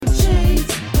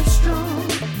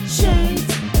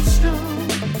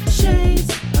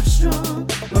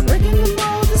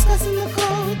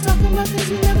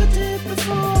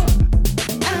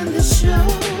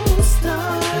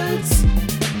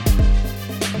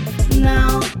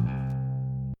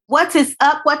What is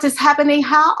up? What is happening?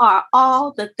 How are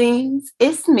all the things?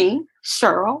 It's me,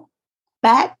 Cheryl,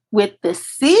 back with the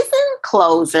season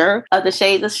closer of the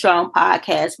Shades of Strong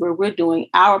podcast, where we're doing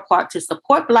our part to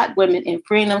support Black women in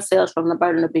freeing themselves from the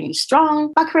burden of being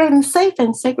strong by creating safe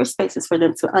and sacred spaces for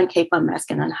them to uncape,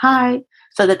 unmask, and unhide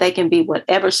so that they can be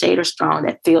whatever shade of strong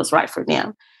that feels right for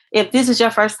them. If this is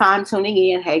your first time tuning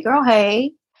in, hey girl,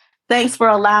 hey. Thanks for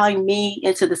allowing me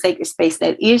into the sacred space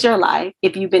that is your life.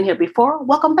 If you've been here before,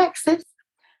 welcome back, sis.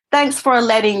 Thanks for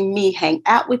letting me hang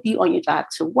out with you on your drive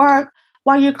to work,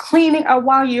 while you're cleaning, or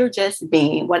while you're just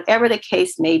being, whatever the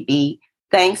case may be.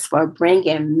 Thanks for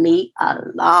bringing me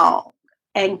along.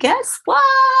 And guess what?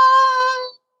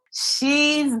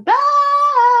 She's back.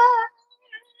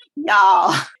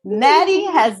 Y'all, Natty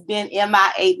has been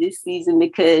MIA this season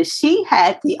because she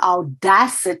had the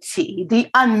audacity, the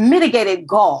unmitigated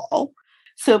gall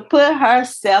to put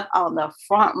herself on the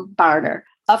front burner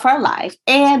of her life.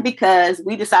 And because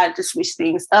we decided to switch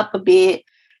things up a bit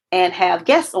and have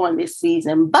guests on this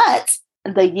season, but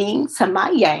the yin to my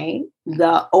yang,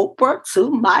 the Oprah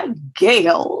to my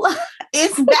Gail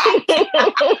is back.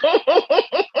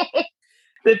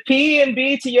 The P and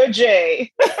B to your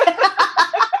J.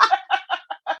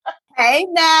 Hey,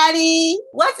 Natty.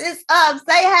 What is up?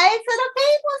 Say hey to the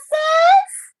people, sis.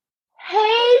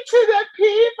 Hey to the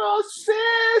people,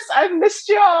 sis. I missed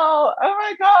y'all. Oh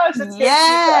my gosh.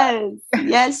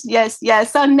 Yes.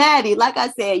 So, Natty, like I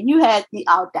said, you had the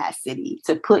audacity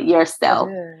to put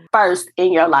yourself first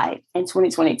in your life in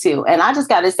 2022. And I just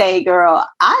got to say, girl,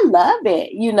 I love it,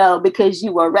 because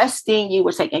you were resting, you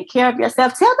were taking care of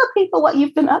yourself. Tell the people what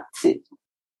you've been up to.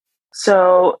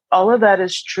 So all of that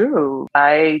is true.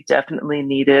 I definitely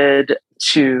needed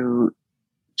to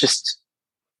just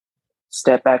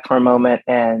step back for a moment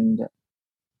and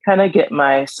kind of get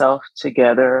myself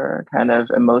together, kind of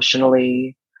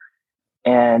emotionally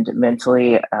and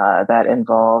mentally. That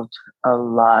involved a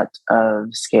lot of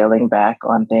scaling back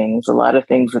on things, a lot of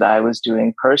things that I was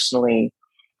doing personally,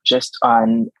 just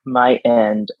on my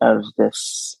end of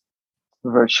this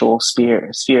virtual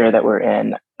sphere that we're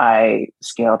in. I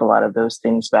scaled a lot of those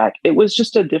things back. It was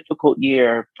just a difficult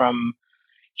year from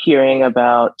hearing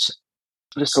about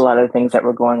just a lot of things that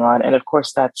were going on. And of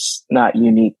course, that's not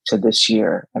unique to this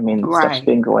year. I mean, stuff's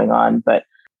been going on, but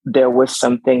there was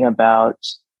something about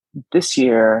this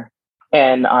year.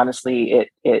 And honestly,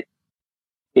 it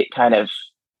kind of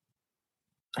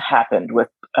happened with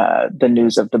the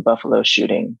news of the Buffalo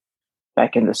shooting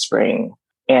back in the spring.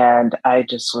 And I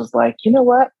just was like, you know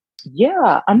what?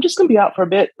 Yeah, I'm just going to be out for a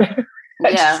bit.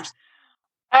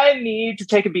 I need to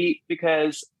take a beat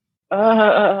because,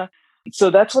 so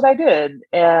that's what I did.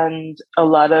 And a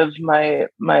lot of my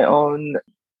own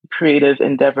creative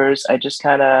endeavors, I just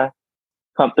kind of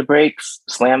pumped the brakes,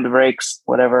 slammed the brakes,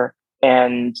 whatever,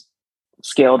 and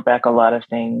scaled back a lot of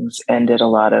things and did a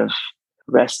lot of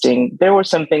resting. There were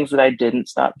some things that I didn't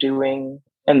stop doing.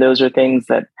 And those are things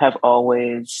that have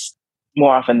always,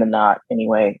 more often than not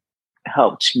anyway,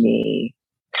 helped me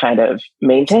kind of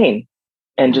maintain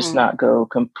and just not go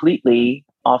completely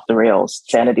off the rails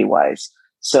sanity wise.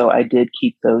 So I did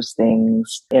keep those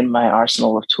things in my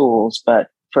arsenal of tools, but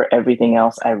for everything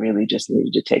else, I really just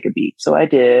needed to take a beat. So I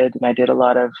did, and I did a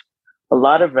lot of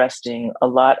resting, a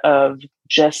lot of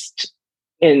just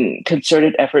in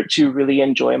concerted effort to really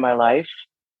enjoy my life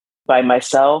by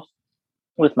myself,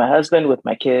 with my husband, with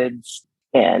my kids,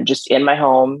 and just in my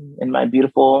home, in my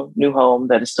beautiful new home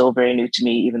that is still very new to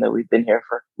me, even though we've been here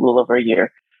for a little over a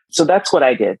year. So that's what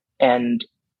I did. And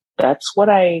that's what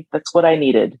I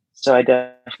needed. So I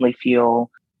definitely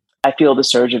feel the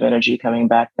surge of energy coming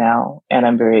back now. And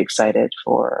I'm very excited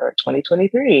for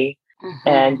 2023.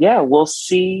 And yeah, we'll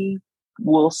see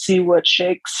what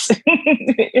shakes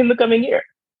in the coming year.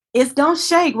 It's going to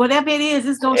shake. Whatever it is,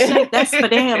 it's going to shake. That's for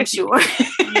damn sure.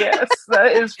 Yes,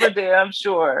 that is for damn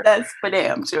sure. That's for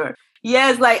damn sure.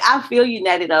 Yes, like I feel you,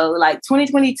 Natty, though. Like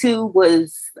 2022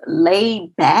 was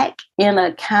laid back in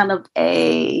a kind of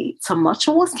a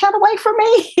tumultuous kind of way for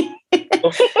me. And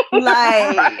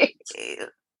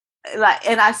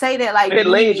I say that like it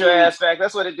laid your ass back.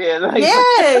 That's what it did.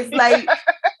 Yes, like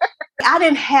I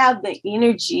didn't have the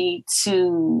energy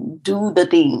to do the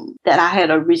thing that I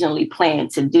had originally planned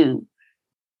to do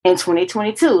in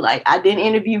 2022. Like I didn't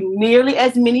interview nearly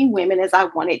as many women as I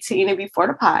wanted to interview for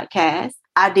the podcast.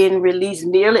 I didn't release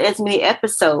nearly as many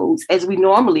episodes as we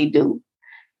normally do.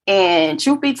 And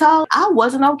truth be told, I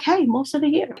wasn't okay most of the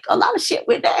year. A lot of shit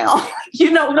went down. You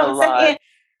know what I'm saying?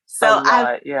 So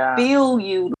I feel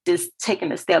you just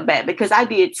taking a step back, because I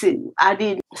did too. I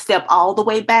didn't step all the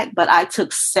way back, but I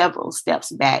took several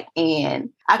steps back. And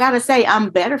I got to say, I'm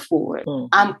better for it.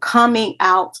 I'm coming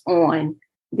out on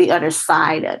the other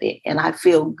side of it. And I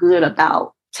feel good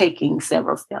about taking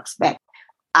several steps back.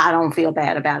 I don't feel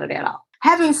bad about it at all.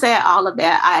 Having said all of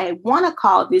that, I want to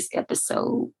call this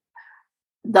episode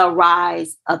The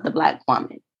Rise of the Black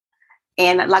Woman.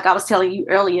 And like I was telling you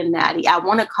earlier, Natty, I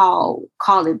want to call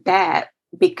it that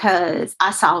because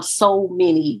I saw so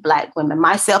many Black women,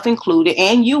 myself included,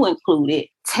 and you included,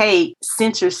 take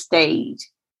center stage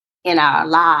in our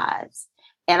lives.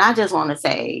 And I just want to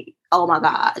say, oh my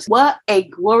gosh, what a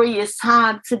glorious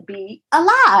time to be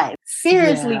alive.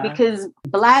 Seriously, because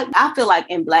I feel like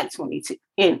in Black 22,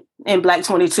 in Black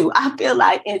 22, I feel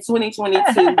like in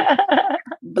 2022,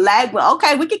 Black,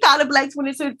 okay, we can call it Black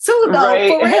 22 too, though, right.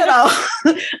 For real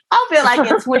though. I feel like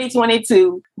in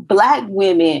 2022, Black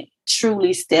women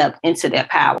truly stepped into their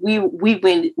power. We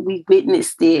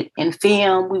witnessed it in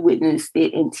film, we witnessed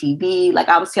it in TV. Like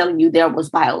I was telling you, there was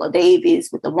Viola Davis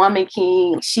with The Woman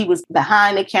King. She was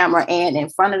behind the camera and in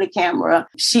front of the camera.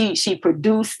 She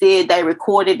produced it, they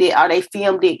recorded it, or they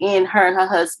filmed it in her and her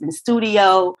husband's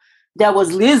studio. There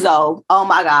was Lizzo. Oh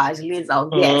my gosh, Lizzo.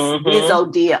 Yes, Lizzo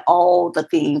did all the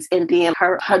things. And then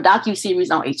her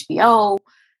docuseries on HBO.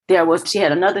 She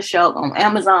had another show on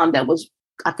Amazon that was,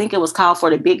 I think it was called For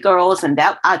the Big Girls, and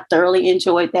that I thoroughly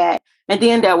enjoyed that. And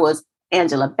then there was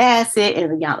Angela Bassett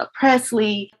and Ayanna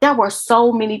Presley. There were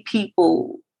so many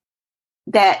people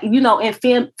that, you know, in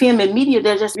film and media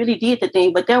that just really did the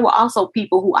thing. But there were also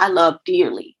people who I love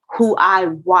dearly, who I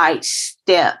watched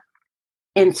step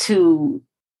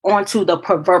onto the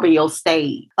proverbial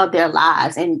stage of their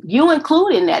lives. And you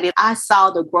including that. I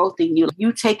saw the growth in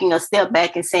you taking a step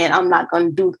back and saying, I'm not going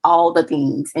to do all the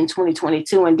things in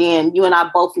 2022. And then you and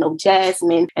I both know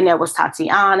Jasmine, and there was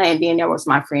Tatiana, and then there was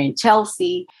my friend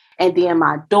Chelsea, and then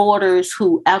my daughters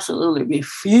who absolutely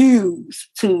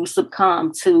refuse to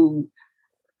succumb to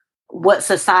what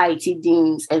society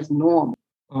deems as normal.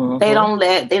 They don't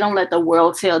let the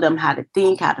world tell them how to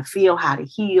think, how to feel, how to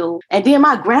heal. And then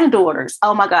my granddaughters,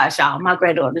 oh my gosh, y'all, my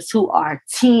granddaughters who are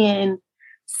 10,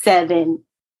 7,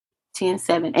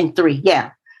 and 3.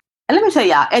 Yeah. And let me tell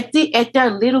y'all, at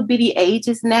their little bitty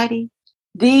ages, Natty,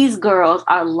 these girls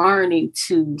are learning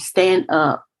to stand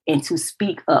up and to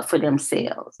speak up for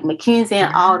themselves. Mackenzie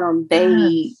and Autumn,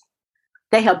 they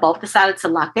have both decided to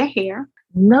lock their hair.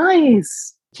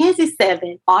 Nice. Mackenzie's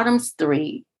 7, Autumn's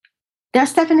 3. They're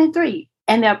 7 and 3,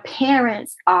 and their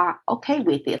parents are okay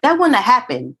with it. That wouldn't have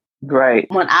happened, right,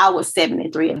 when I was 7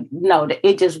 and 3. No,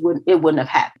 it wouldn't have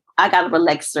happened. I got a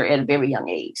relaxer at a very young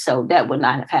age, so that would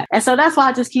not have happened. And so that's why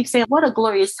I just keep saying, what a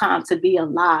glorious time to be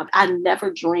alive. I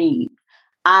never dreamed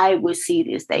I would see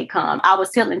this day come. I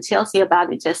was telling Chelsea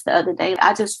about it just the other day.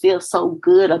 I just feel so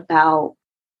good about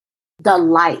the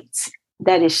light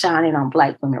that is shining on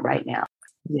Black women right now.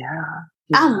 Yeah.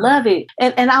 I love it.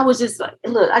 And I was just like,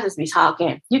 look, I just be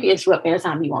talking. You can interrupt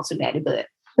anytime you want to, Natty, but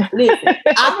listen,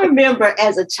 I remember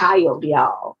as a child,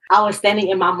 y'all, I was standing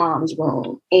in my mom's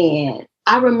room, and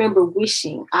I remember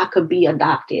wishing I could be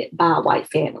adopted by a white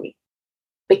family.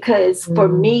 Because for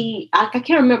me, I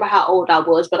can't remember how old I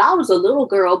was, but I was a little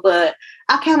girl, but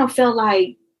I kind of felt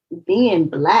like being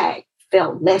Black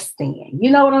felt less than.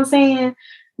 You know what I'm saying?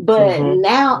 But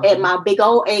now at my big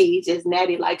old age, as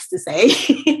Natty likes to say,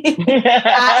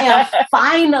 I am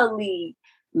finally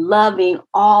loving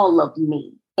all of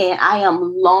me. And I am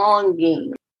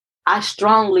longing. I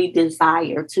strongly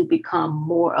desire to become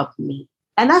more of me.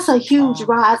 And that's a huge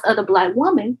rise of the Black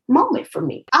woman moment for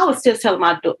me. I was just telling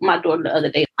my daughter the other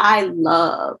day, I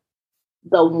love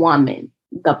the woman,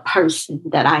 the person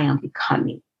that I am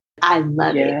becoming. I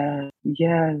love it.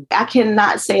 Yeah. I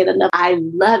cannot say it enough. I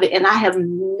love it. And I have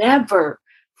never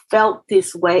felt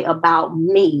this way about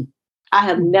me. I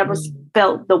have never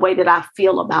felt the way that I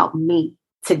feel about me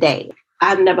today.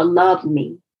 I've never loved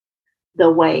me the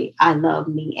way I love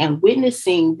me. And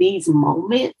witnessing these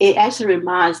moments, it actually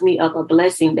reminds me of a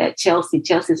blessing that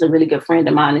Chelsea's a really good friend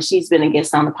of mine, and she's been a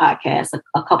guest on the podcast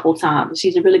a couple of times.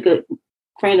 She's a really good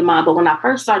friend of mine. But when I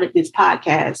first started this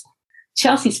podcast,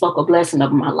 Chelsea spoke a blessing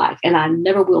over my life, and I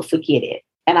never will forget it.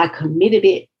 And I committed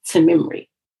it to memory.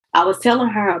 I was telling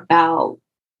her about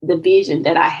the vision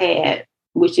that I had,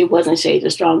 which it wasn't Shades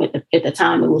of Strong at the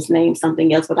time. It was named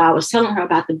something else. But I was telling her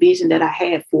about the vision that I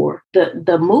had for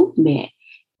the movement.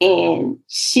 And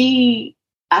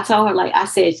I told her, like I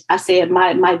said,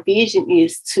 my vision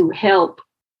is to help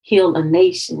heal a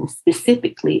nation,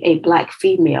 specifically a Black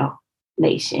female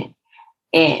nation.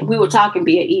 And we were talking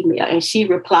via email, and she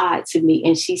replied to me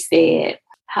and she said,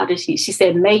 how did she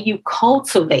said, may you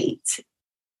cultivate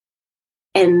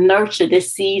and nurture the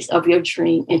seeds of your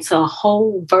dream into a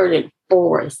whole verdant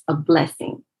forest of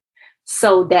blessing,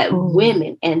 so that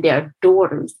women and their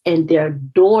daughters and their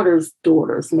daughters'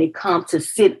 daughters may come to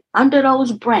sit under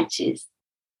those branches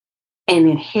and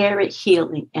inherit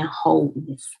healing and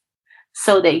wholeness,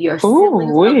 so that your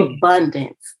siblings of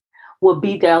abundance will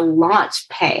be their launch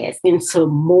pads into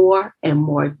more and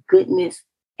more goodness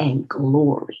and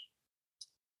glory.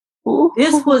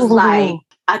 This was like,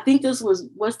 I think this was,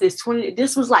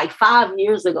 this was like 5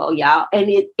 years ago, y'all. And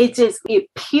it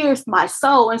pierced my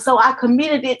soul. And so I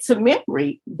committed it to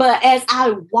memory. But as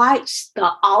I watched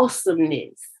the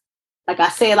awesomeness, like I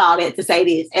said all that to say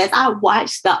this, as I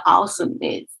watched the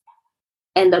awesomeness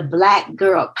and the Black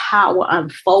girl power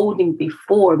unfolding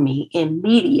before me in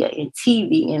media, in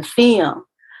TV, and film,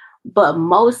 but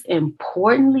most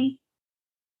importantly,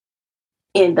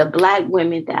 in the Black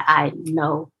women that I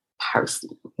know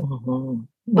personally.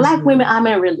 Black women I'm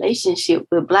in a relationship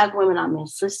with, Black women I'm in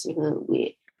sisterhood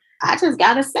with. I just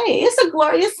gotta say, it's a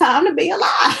glorious time to be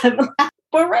alive.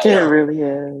 For real. It really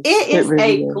is. It is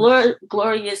really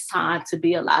glorious time to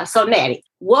be alive. So, Natty,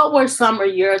 what were some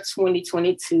of your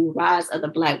 2022 Rise of the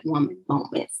Black Woman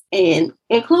moments? And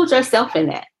include yourself in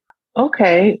that.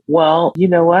 Okay. Well, you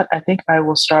know what? I think I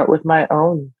will start with my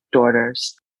own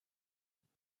daughters.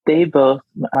 They both,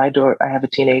 I have a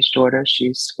teenage daughter.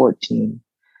 She's 14.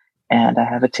 And I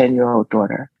have a 10-year-old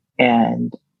daughter.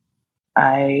 And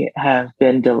I have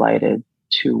been delighted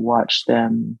to watch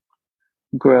them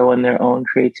grow in their own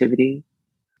creativity.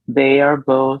 They are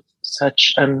both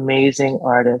such amazing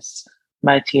artists.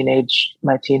 My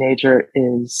teenager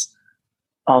is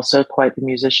also quite the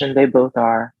musician. They both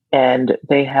are. And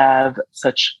they have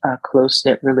such a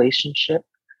close-knit relationship.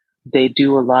 They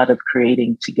do a lot of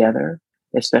creating together,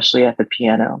 especially at the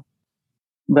piano.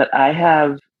 But I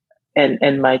have,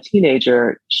 and my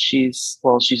teenager, she's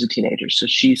a teenager. So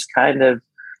she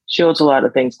holds a lot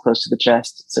of things close to the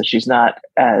chest. So she's not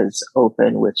as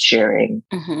open with sharing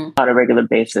on a regular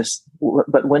basis.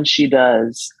 But when she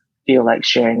does feel like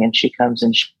sharing and she comes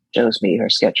and shows me her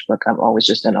sketchbook, I'm always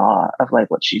just in awe of like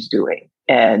what she's doing.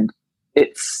 And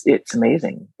it's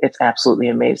amazing. It's absolutely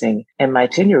amazing. And my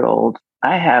 10-year-old,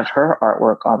 I have her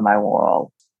artwork on my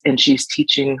wall, and she's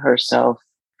teaching herself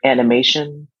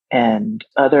animation and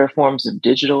other forms of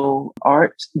digital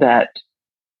art that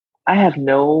I have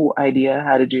no idea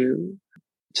how to do,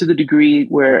 to the degree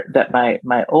where that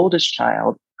my oldest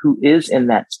child, who is in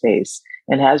that space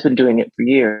and has been doing it for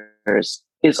years,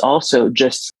 is also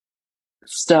just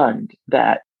stunned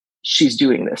that she's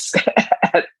doing this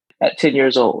at 10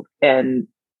 years old. And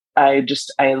I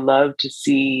love to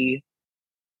see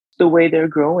the way they're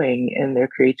growing in their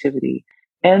creativity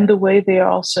and the way they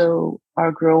also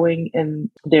are growing in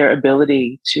their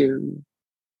ability to,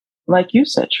 like you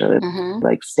said, Shirley,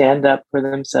 like stand up for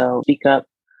themselves, speak up.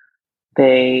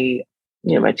 My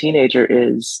teenager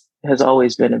has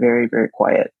always been a very, very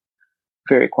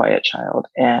quiet child.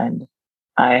 And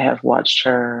I have watched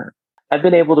her, I've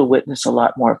been able to witness a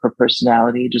lot more of her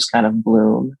personality just kind of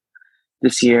bloom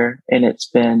this year. And it's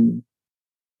been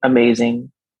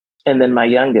amazing. And then my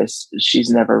youngest,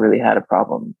 she's never really had a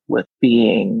problem with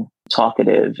being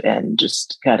talkative and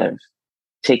just kind of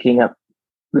taking up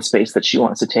the space that she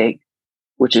wants to take,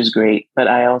 which is great. But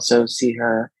I also see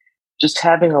her just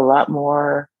having a lot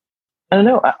more,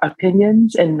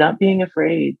 opinions and not being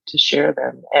afraid to share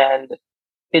them. And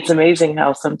it's amazing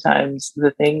how sometimes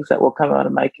the things that will come out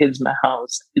of my kids'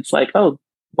 mouths, it's like, oh,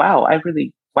 wow, I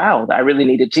really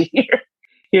needed to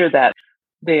hear that.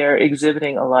 They are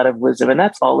exhibiting a lot of wisdom. And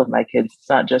that's all of my kids. It's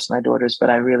not just my daughters, but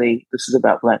this is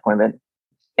about Black women.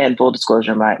 And full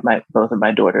disclosure, both of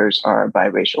my daughters are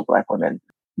biracial Black women,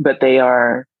 but they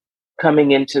are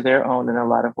coming into their own in a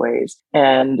lot of ways.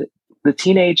 And the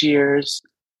teenage years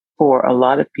for a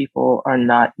lot of people are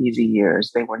not easy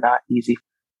years. They were not easy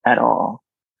at all.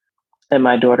 And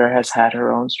my daughter has had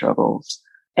her own struggles.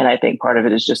 And I think part of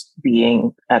it is just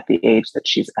being at the age that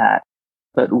she's at,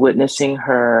 but witnessing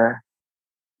her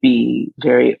be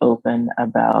very open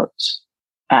about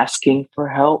asking for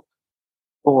help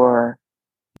or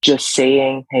just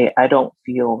saying, hey, I don't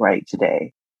feel right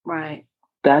today. Right.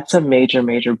 That's a major,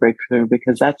 major breakthrough,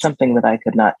 because that's something that I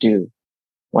could not do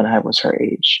when I was her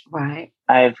age. Right.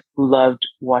 I've loved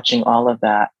watching all of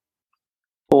that.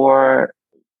 For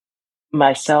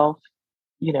myself,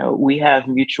 we have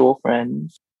mutual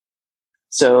friends.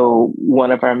 So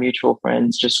one of our mutual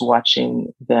friends, just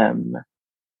watching them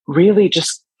really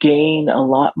just gain a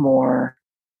lot more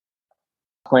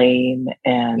claim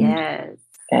and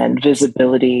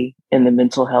visibility in the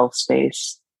mental health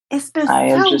space It's been I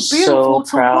am so just beautiful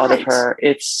so to proud of watch. her.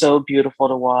 It's so beautiful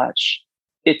to watch.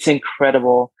 It's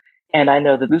incredible. And I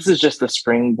know that this is just the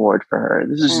springboard for her.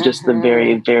 This is just the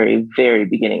very, very, very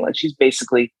beginning. Like she's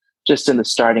basically just in the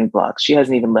starting blocks. She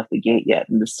hasn't even left the gate yet.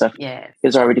 And this stuff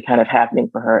is already kind of happening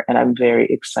for her. And I'm very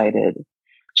excited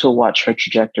to watch her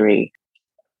trajectory.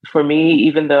 For me,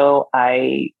 even though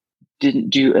I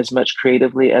didn't do as much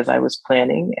creatively as I was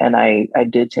planning, and I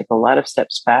did take a lot of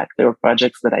steps back, there were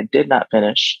projects that I did not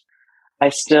finish. I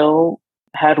still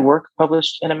had work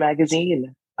published in a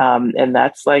magazine. And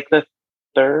that's like the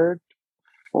third,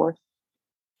 fourth,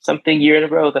 something year in a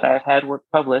row that I've had work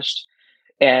published.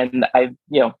 And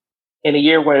in a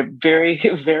year where very,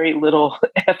 very little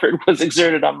effort was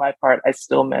exerted on my part, I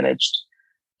still managed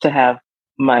to have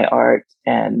my art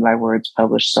and my words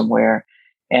published somewhere.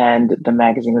 And the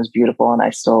magazine was beautiful. And I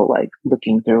still like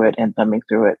looking through it and thumbing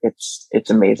through it. It's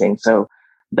amazing. So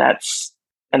that's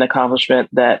an accomplishment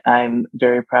that I'm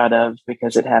very proud of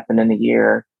because it happened in a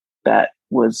year that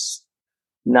was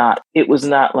not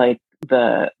like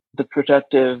the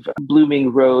productive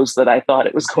blooming rose that I thought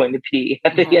it was going to be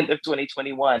at the end of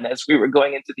 2021 as we were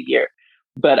going into the year.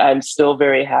 But I'm still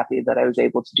very happy that I was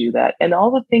able to do that. And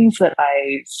all the things that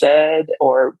I said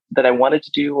or that I wanted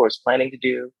to do or was planning to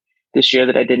do this year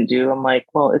that I didn't do, I'm like,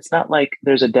 well, it's not like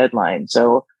there's a deadline.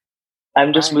 So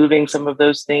I'm just moving some of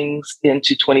those things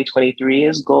into 2023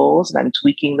 as goals, and I'm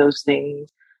tweaking those things,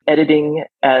 editing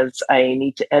as I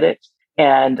need to edit.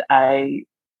 And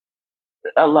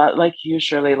a lot like you,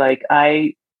 Shirley, like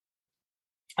I've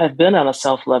been on a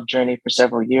self-love journey for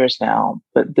several years now,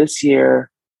 but this year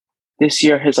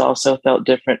has also felt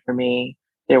different for me.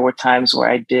 There were times where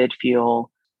I did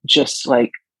feel just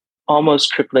like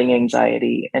almost crippling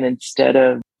anxiety. And instead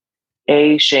of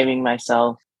A, shaming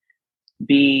myself,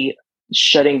 B,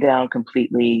 shutting down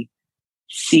completely,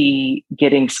 C,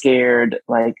 getting scared,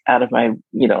 like out of my,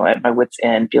 at my wit's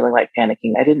end, feeling like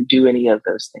panicking, I didn't do any of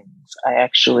those things. I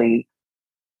actually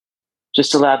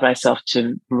just allowed myself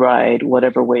to ride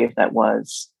whatever wave that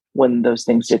was when those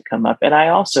things did come up. And I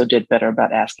also did better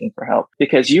about asking for help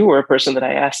because you were a person that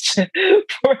I asked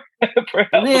for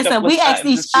help. Listen, we asked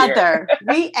each other.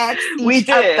 We asked each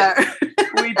other.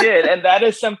 We did. And that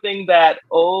is something that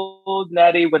old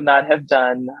Natty would not have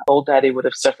done. Old Natty would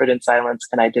have suffered in silence.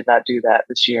 And I did not do that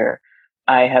this year.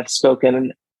 I have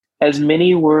spoken as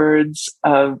many words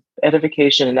of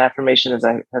edification and affirmation as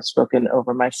I have spoken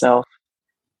over myself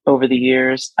over the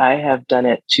years. I have done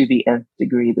it to the nth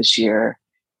degree this year.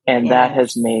 And that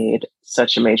has made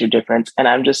such a major difference. And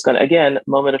I'm just going to, again,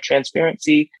 moment of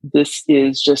transparency. This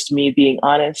is just me being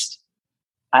honest.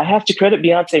 I have to credit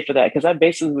Beyonce for that because I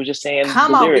basically was just saying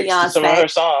the lyrics to some of her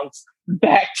songs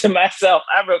back to myself.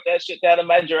 I wrote that shit down in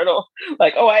my journal.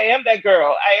 Like, oh, I am that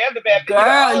girl. I am the bad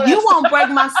girl. You Won't Break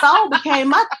My Soul became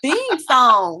my theme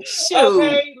song. Shoot.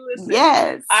 Okay, listen.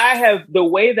 Yes. I have the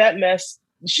way that mess.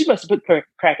 She must have put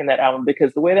crack in that album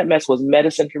because the way that mess was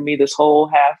medicine for me this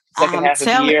whole second half of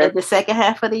the year. The second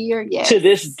half of the year, yes. To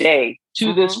this day,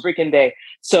 this freaking day.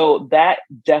 So that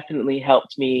definitely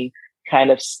helped me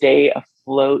kind of stay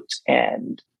afloat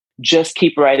and just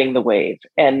keep riding the wave.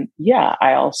 And yeah,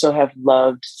 I also have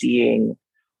loved seeing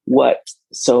what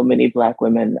so many Black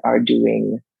women are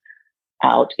doing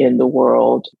out in the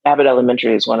world. Abbott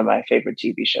Elementary is one of my favorite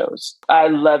TV shows. I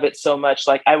love it so much.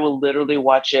 Like I will literally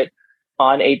watch it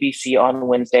on ABC on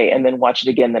Wednesday and then watch it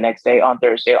again the next day on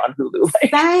Thursday on Hulu.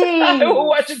 Like, I will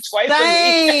watch it twice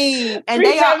a week. And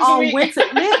they are on winter.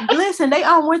 Listen, they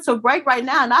on winter break right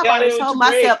now. And I've already told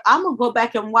myself I'm going to go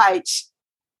back and watch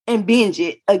and binge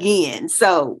it again.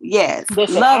 So yes,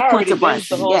 listen, love Quinta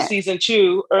Brunson. The whole season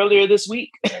 2 earlier this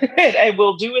week. And I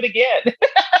will do it again.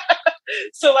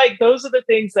 So like, those are the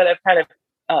things that have kind of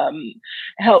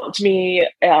helped me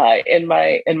in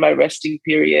my resting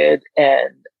period.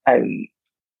 And I'm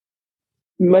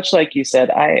much like you said,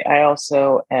 I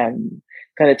also am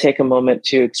going to take a moment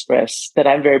to express that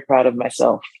I'm very proud of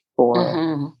myself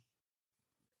for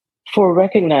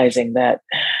recognizing that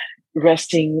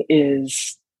resting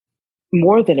is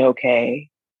more than okay.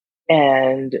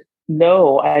 And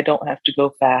no, I don't have to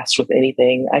go fast with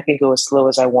anything. I can go as slow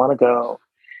as I want to go.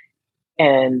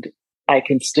 And I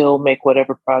can still make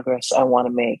whatever progress I want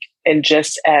to make. And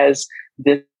just as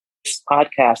this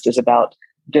podcast is about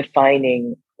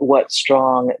defining what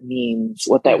strong means,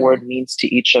 what that word means to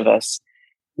each of us,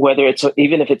 whether it's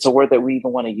even if it's a word that we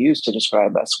even want to use to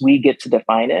describe us, we get to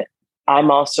define it.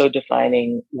 I'm also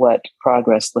defining what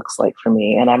progress looks like for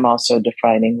me. And I'm also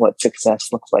defining what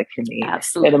success looks like for me.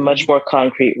 Absolutely. In a much more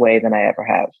concrete way than I ever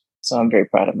have. So I'm very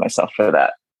proud of myself for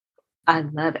that. I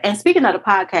love it. And speaking of the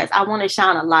podcast, I want to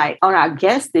shine a light on our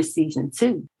guest this season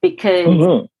too,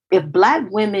 because If Black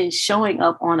women showing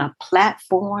up on a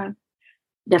platform,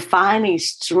 defining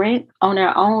strength on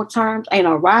their own terms, ain't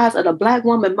a rise of the Black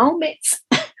woman moments,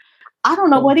 I don't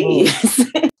know what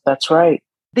is. That's right.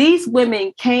 These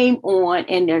women came on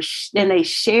and they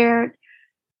shared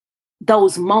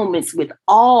those moments with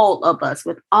all of us,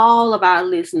 with all of our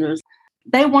listeners.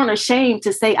 They weren't ashamed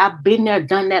to say, I've been there,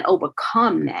 done that,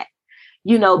 overcome that.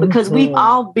 Because we've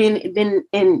all been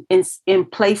in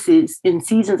places, in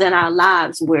seasons in our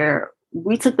lives where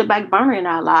we took the back burner in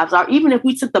our lives, or even if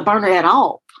we took the burner at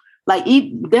all. Like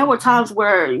there were times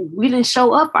where we didn't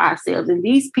show up for ourselves, and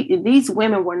these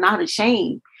women were not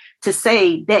ashamed to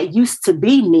say that used to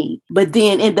be me, but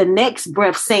then in the next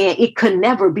breath saying it could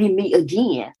never be me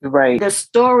again. Right. The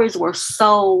stories were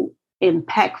so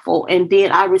impactful. And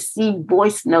then I received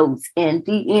voice notes and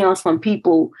DMs from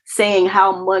people saying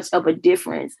how much of a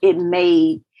difference it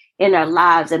made in their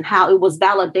lives and how it was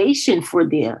validation for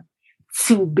them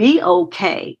to be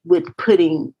okay with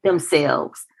putting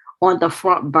themselves on the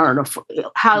front burner,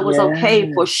 how it was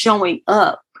okay for showing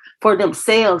up for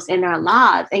themselves in their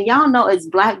lives. And y'all know, as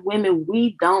Black women,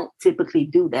 we don't typically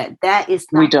do that. That is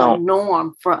not the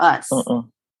norm for us.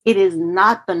 It is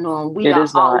not the norm. We are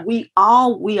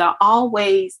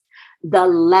always the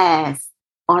last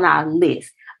on our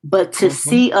list. But to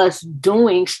see us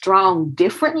doing strong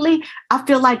differently, I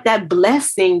feel like that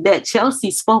blessing that Chelsea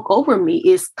spoke over me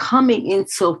is coming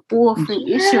into full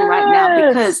fruition right now,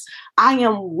 because I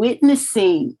am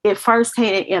witnessing it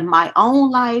firsthand in my own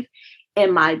life,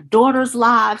 in my daughter's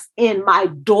lives, in my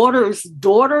daughter's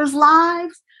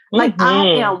lives. Like I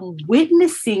am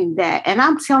witnessing that. And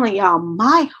I'm telling y'all,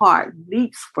 my heart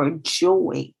leaps for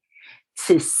joy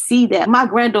to see that. My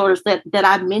granddaughters that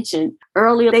I mentioned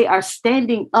earlier, they are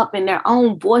standing up in their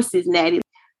own voices, Natty.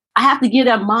 I have to give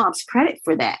their moms credit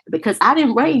for that, because I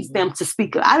didn't raise them to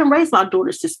speak up. I didn't raise my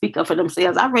daughters to speak up for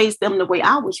themselves. I raised them the way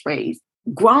I was raised.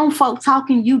 Grown folk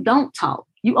talking, you don't talk.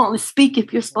 You only speak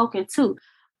if you're spoken to.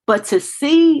 But to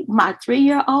see my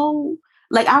 3-year-old,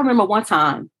 like I remember one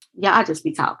time, I just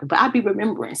be talking, but I be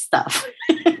remembering stuff.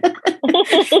 I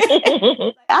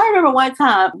remember one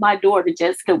time my daughter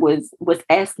Jessica was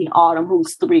asking Autumn,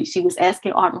 who's 3, she was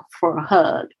asking Autumn for a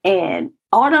hug. And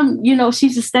Autumn,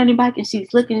 she's just standing back and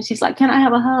she's looking and she's like, can I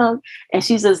have a hug? And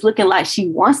she's just looking like she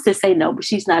wants to say no, but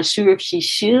she's not sure if she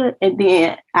should. And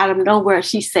then out of nowhere,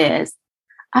 she says,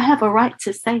 I have a right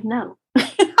to say no.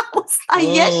 I was like,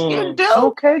 yes, you do.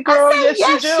 Okay, girl, said,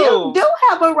 yes, you do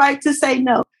have a right to say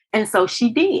no. And so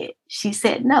she did. She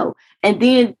said no. And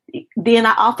then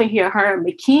I often hear her and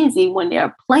Mackenzie when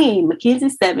they're playing.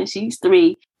 Mackenzie's 7, she's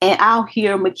 3. And I'll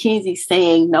hear Mackenzie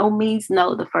saying no means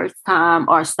no the first time,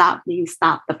 or stop means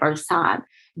stop the first time.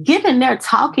 Given they're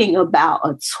talking about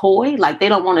a toy, like they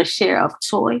don't want to share a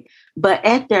toy, but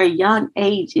at their young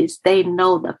ages, they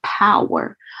know the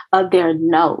power of their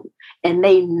no. And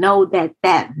they know that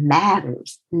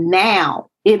matters now.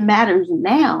 It matters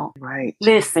now. Right.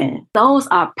 Listen, those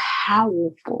are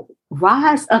powerful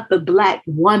rise of the Black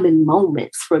woman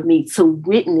moments for me to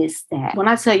witness that. When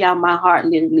I tell y'all my heart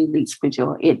literally leaps for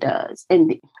joy, it does.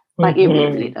 And it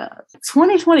really does.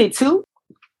 2022,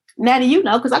 Natty,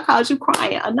 because I called you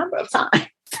crying a number of times.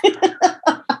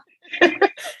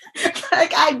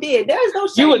 Like I did. There's no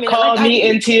shame. You would call me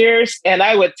in tears and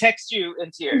I would text you in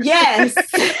tears. Yes.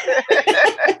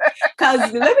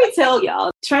 Because let me tell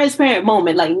y'all, transparent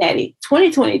moment, like Natty,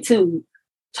 2022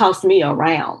 tossed me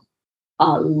around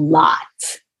a lot.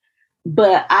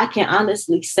 But I can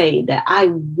honestly say that I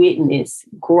witnessed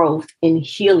growth and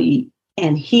healing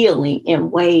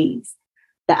in ways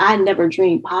that I never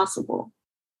dreamed possible.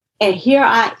 And here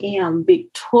I am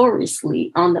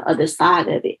victoriously on the other side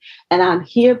of it. And I'm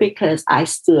here because I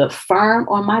stood firm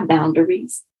on my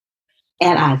boundaries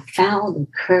and I found the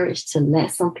courage to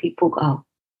let some people go.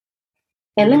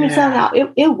 And let me tell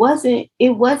y'all, it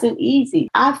wasn't easy.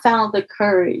 I found the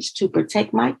courage to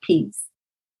protect my peace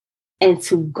and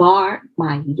to guard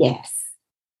my yes.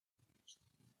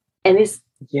 And it's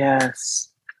yes.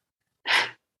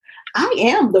 I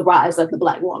am the rise of the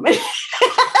Black woman.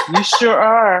 You sure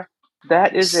are.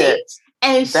 That is it.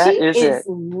 And that she is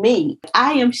me.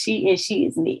 I am she and she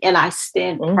is me. And I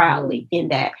stand proudly in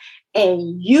that.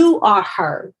 And you are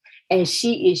her and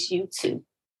she is you too.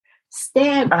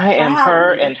 Stand proudly. I am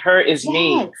her and her is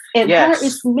me. And her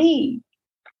is me.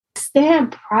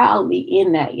 Stand proudly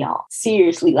in that, y'all.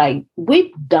 Seriously, like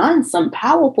we've done some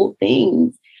powerful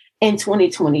things in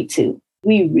 2022.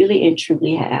 We really and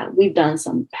truly have. We've done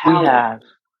some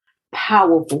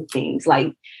powerful things.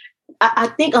 Like I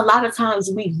think a lot of times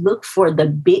we look for the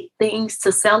big things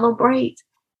to celebrate,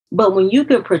 but when you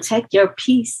can protect your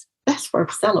peace That's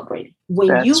worth celebrating.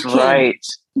 When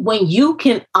you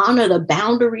can honor the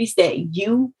boundaries that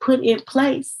you put in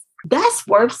place, that's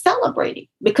worth celebrating.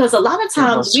 Because a lot of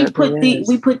times we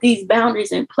put these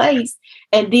boundaries in place,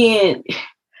 and then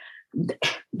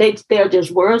they're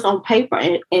just words on paper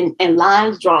and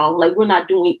lines drawn. Like, we're not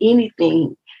doing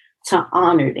anything to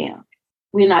honor them.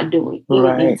 We're not doing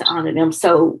anything to honor them.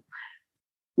 So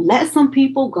let some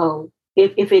people go.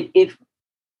 If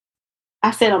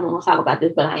I said I'm going to talk about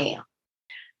this, but I am.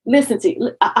 Listen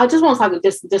to. I just want to talk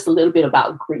just a little bit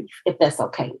about grief, if that's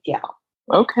okay with y'all.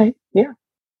 Okay. Yeah.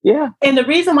 Yeah. And the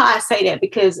reason why I say that,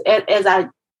 because as I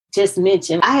just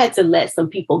mentioned, I had to let some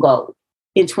people go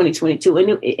in 2022.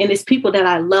 And it's people that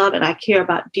I love and I care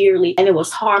about dearly. And it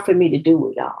was hard for me to do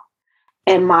it, y'all.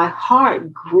 And my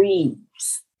heart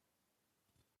grieves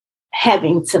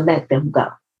having to let them go.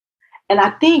 And I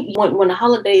think when the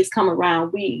holidays come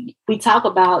around, we talk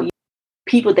about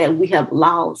people that we have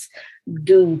lost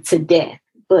due to death.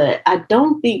 But I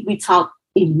don't think we talk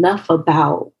enough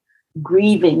about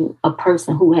grieving a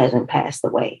person who hasn't passed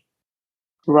away.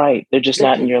 Right. They're just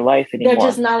not in your life anymore. They're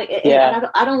just not. Yeah.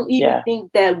 I don't even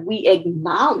think that we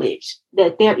acknowledge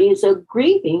that there is a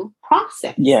grieving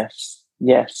process. Yes.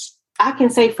 Yes. I can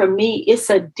say for me, it's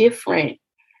a different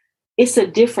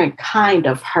kind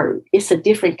of hurt. It's a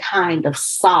different kind of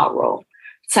sorrow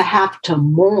to have to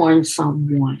mourn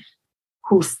someone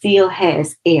who still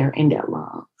has air in their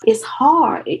lungs. It's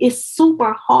hard. It's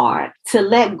super hard to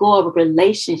let go of a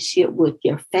relationship with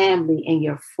your family and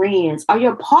your friends or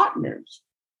your partners,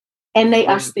 and they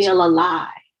are still alive.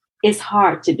 It's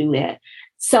hard to do that.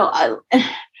 So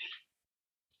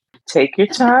take your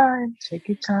time. Take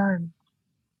your time.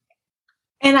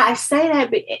 And I say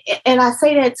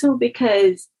that too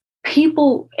because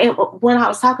people, when I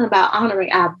was talking about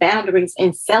honoring our boundaries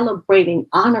and celebrating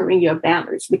honoring your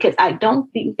boundaries, because I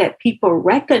don't think that people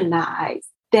recognize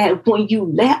that when you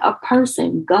let a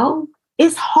person go,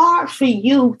 it's hard for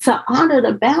you to honor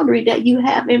the boundary that you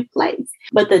have in place.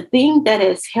 But the thing that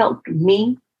has helped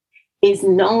me is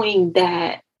knowing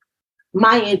that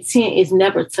my intent is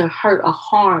never to hurt or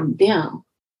harm them.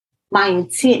 My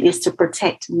intent is to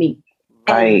protect me.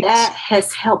 Right. And that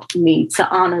has helped me to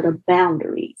honor the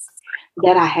boundaries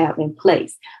that I have in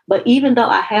place. But even though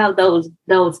I have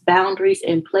those boundaries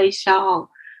in place, y'all,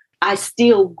 I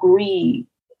still grieve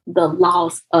the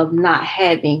loss of not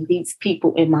having these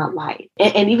people in my life.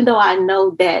 And even though I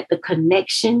know that the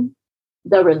connection,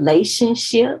 the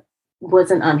relationship was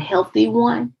an unhealthy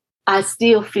one, I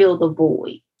still feel the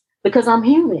void because I'm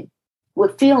human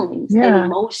with feelings and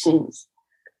emotions.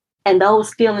 And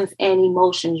those feelings and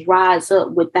emotions rise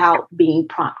up without being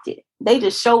prompted. They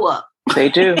just show up. They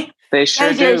do. They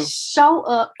sure do. They just show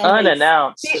up and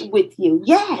unannounced. They sit with you.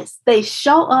 Yes, they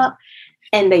show up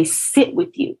and they sit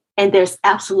with you. And there's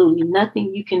absolutely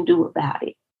nothing you can do about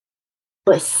it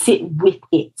but sit with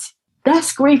it.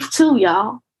 That's grief too,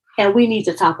 y'all. And we need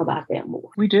to talk about that more.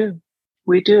 We do.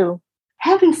 We do.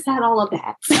 Having said all of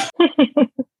that,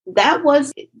 that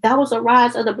was a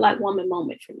rise of the Black woman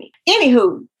moment for me.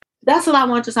 Anywho, that's what I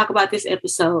wanted to talk about this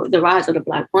episode, the rise of the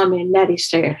Black woman. Nettie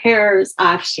shared hers,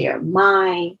 I've shared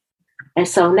mine. And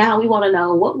so now we want to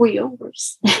know, what were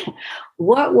yours?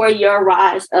 What were your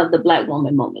rise of the Black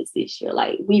woman moments this year?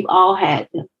 Like, we've all had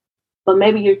them, but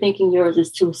maybe you're thinking yours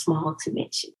is too small to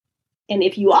mention. And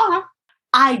if you are,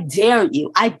 I dare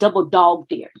you. I double dog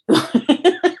dare you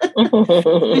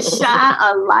to shine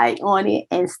a light on it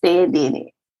and stand in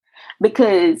it,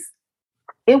 because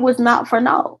it was not for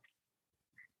no.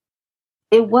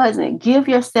 It wasn't. Give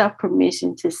yourself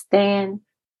permission to stand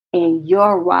in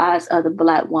your rise of the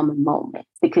Black woman moment,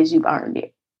 because you've earned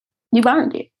it. You've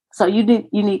earned it. So you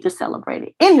need to celebrate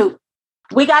it. Anywho,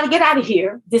 we got to get out of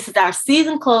here. This is our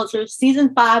season closer.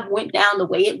 Season 5 went down the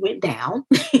way it went down.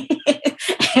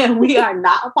 And we are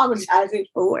not apologizing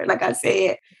for it. Like I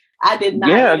said, I did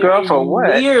not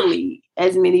nearly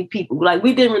as many people. Like,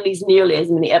 we didn't release nearly as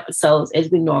many episodes as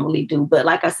we normally do. But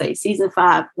like I say, season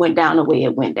 5 went down the way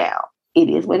it went down. It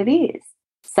is what it is.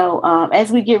 So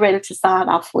as we get ready to sign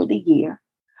off for the year,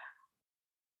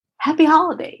 happy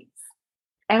holidays.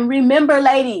 And remember,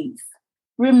 ladies,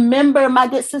 remember, my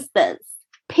good sisters,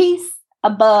 peace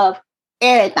above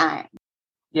everything.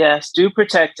 Yes, do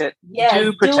protect it. Yes,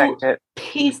 do protect it.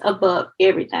 Peace above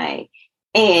everything.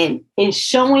 And in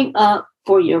showing up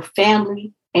for your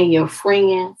family and your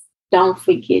friends, don't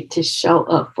forget to show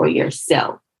up for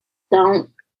yourself. Don't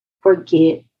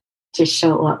forget to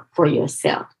show up for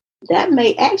yourself. That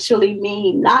may actually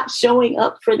mean not showing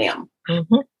up for them.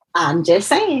 Mm-hmm. I'm just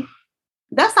saying.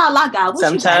 That's all I got.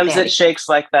 Sometimes it shakes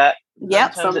like that.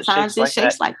 Yep, sometimes it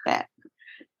shakes like that.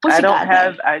 I don't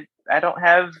have I don't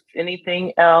have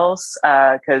anything else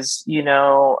because,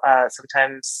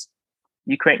 sometimes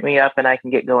you crank me up and I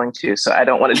can get going too. So I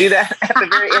don't want to do that at the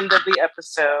very end of the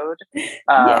episode.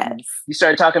 Yes. You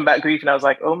started talking about grief and I was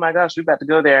like, oh my gosh, we're about to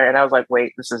go there. And I was like,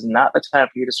 wait, this is not the time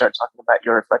for you to start talking about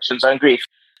your reflections on grief.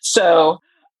 So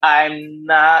I'm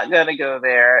not going to go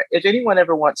there. If anyone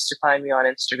ever wants to find me on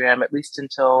Instagram, at least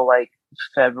until like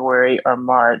February or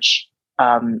March,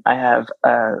 I have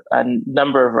a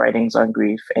number of writings on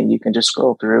grief, and you can just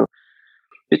scroll through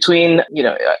between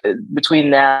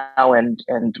now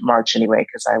and March anyway,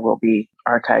 because I will be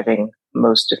archiving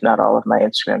most, if not all, of my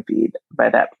Instagram feed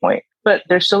by that point. But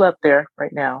they're still up there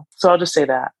right now. So I'll just say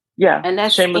that. Yeah. And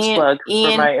that's shameless plug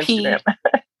for my Instagram.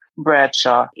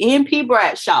 Bradshaw. NP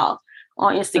Bradshaw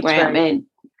on Instagram. Right.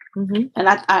 And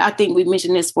I think we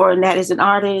mentioned this before, and that is an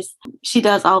artist. She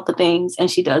does all the things and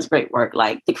she does great work.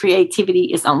 Like the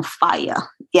creativity is on fire.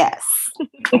 Yes.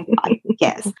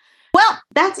 Yes. Well,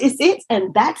 that is it.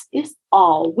 And that is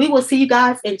all. We will see you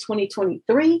guys in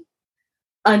 2023.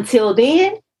 Until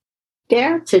then,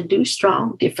 dare to do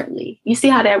strong differently. You see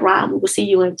how that rhyme? We will see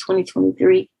you in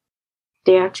 2023.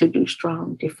 Dare to do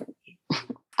strong differently.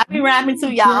 I be rhyming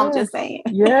too, y'all. Yes. I'm just saying.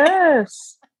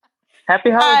 Yes.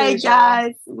 Happy holidays, all right,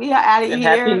 guys. We are out of here.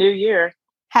 Happy New Year.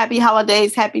 Happy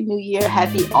holidays. Happy New Year.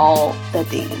 Happy all the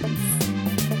things.